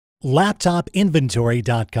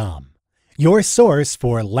laptopinventory.com, your source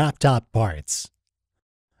for laptop parts.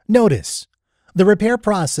 Notice, the repair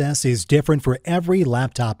process is different for every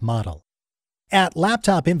laptop model. At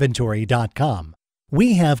laptopinventory.com,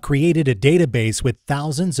 we have created a database with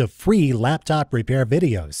thousands of free laptop repair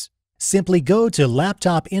videos. Simply go to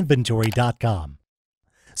laptopinventory.com,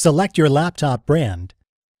 select your laptop brand,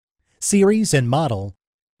 series and model,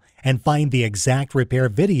 and find the exact repair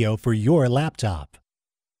video for your laptop.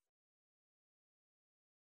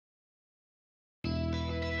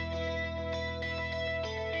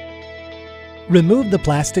 Remove the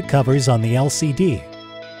plastic covers on the LCD.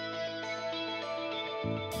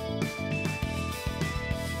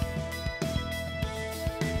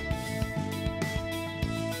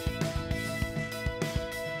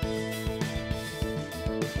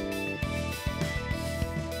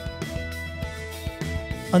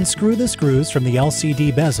 Unscrew the screws from the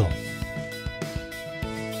LCD bezel.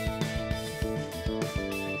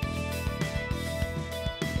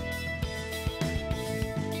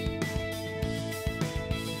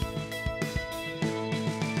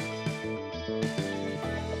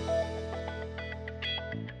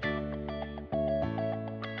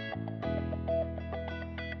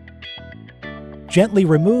 Gently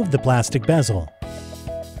remove the plastic bezel.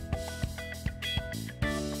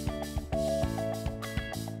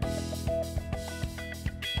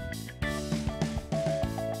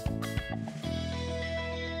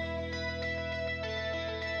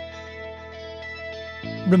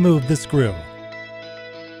 Remove the screw.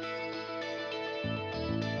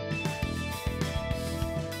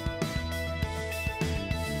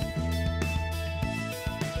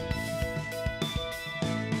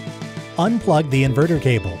 Unplug the inverter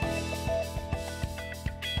cable.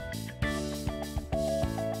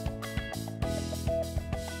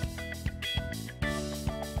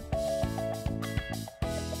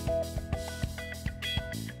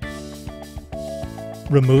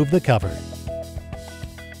 Remove the cover.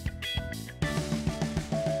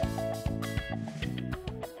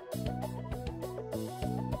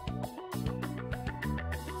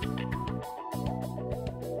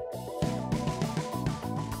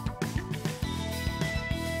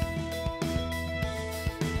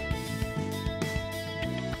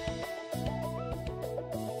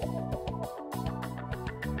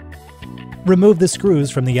 Remove the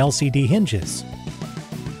screws from the LCD hinges.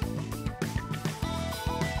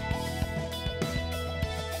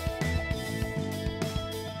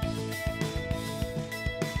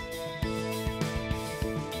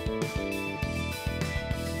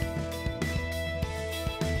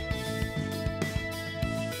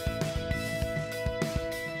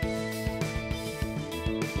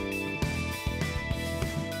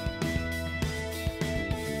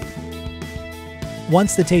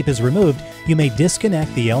 Once the tape is removed, you may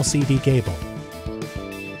disconnect the LCD cable.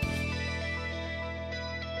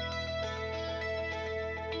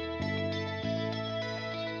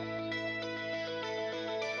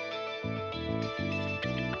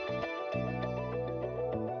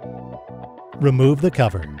 Remove the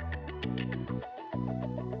cover.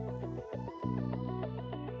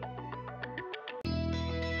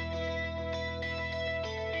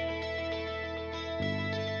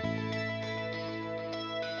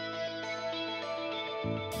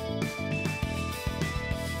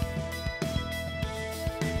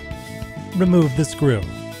 Remove the screw.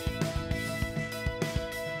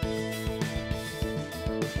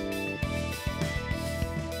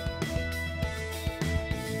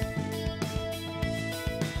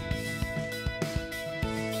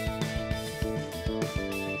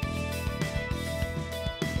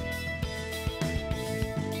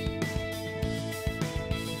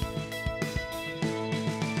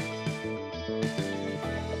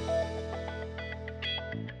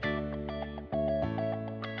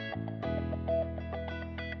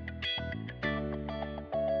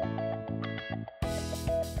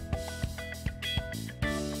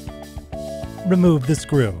 Remove the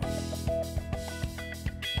screw.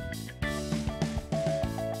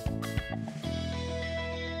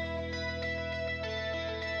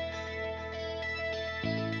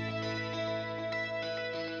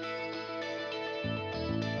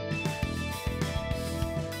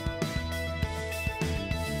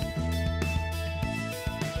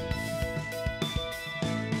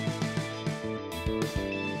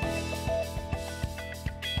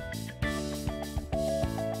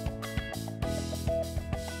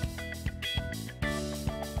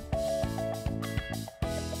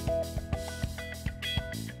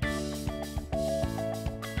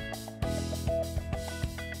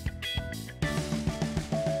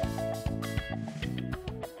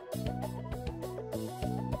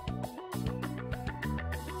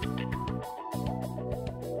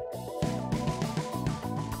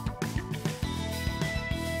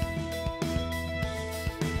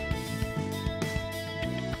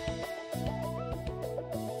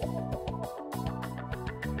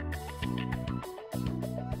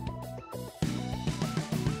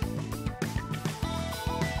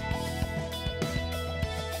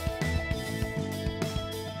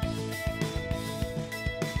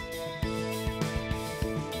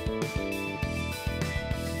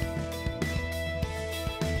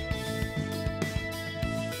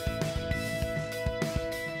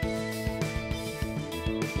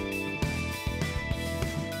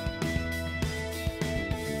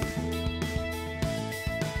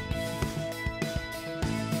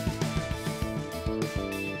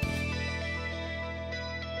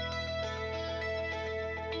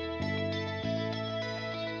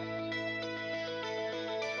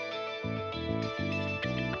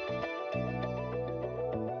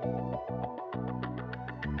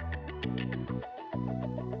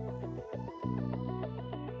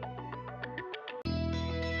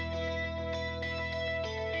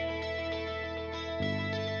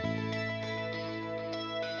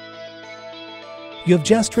 You have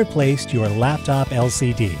just replaced your laptop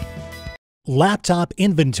LCD.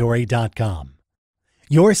 LaptopInventory.com,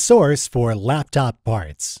 your source for laptop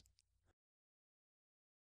parts.